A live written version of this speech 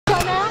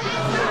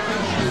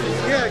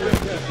We're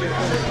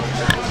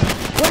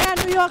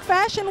at New York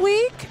Fashion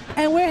Week,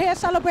 and we're here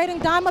celebrating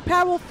Dime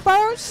Apparel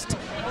first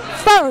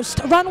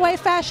runway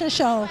fashion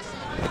show.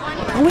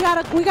 And we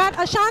got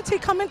Ashanti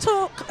coming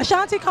through.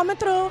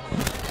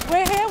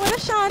 We're here with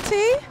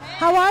Ashanti.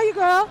 How are you,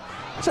 girl?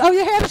 So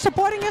you're here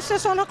supporting your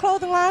sister on her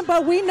clothing line,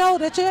 but we know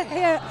that you're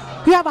here.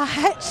 You have a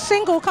hit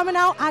single coming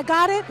out. I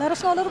Got It. Let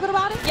us know a little bit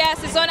about it.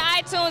 Yes, it's on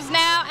iTunes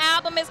now.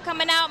 Album is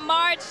coming out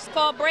March. It's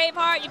called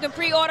Braveheart. You can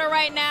pre-order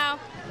right now.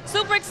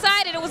 Super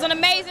excited. It was an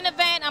amazing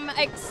event. I'm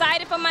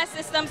excited for my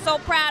sister. I'm so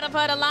proud of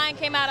her. The line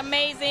came out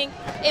amazing.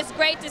 It's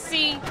great to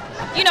see,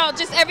 you know,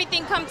 just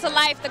everything come to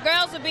life. The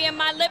girls will be in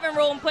my living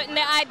room putting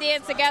their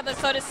ideas together,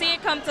 so to see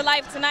it come to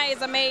life tonight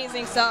is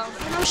amazing. So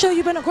and I'm sure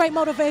you've been a great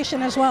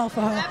motivation as well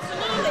for her.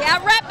 Absolutely. I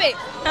rep it.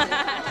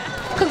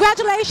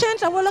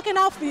 Congratulations, and we're looking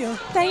out for you.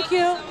 Thank you.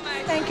 So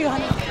much. Thank you,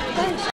 honey. Thanks.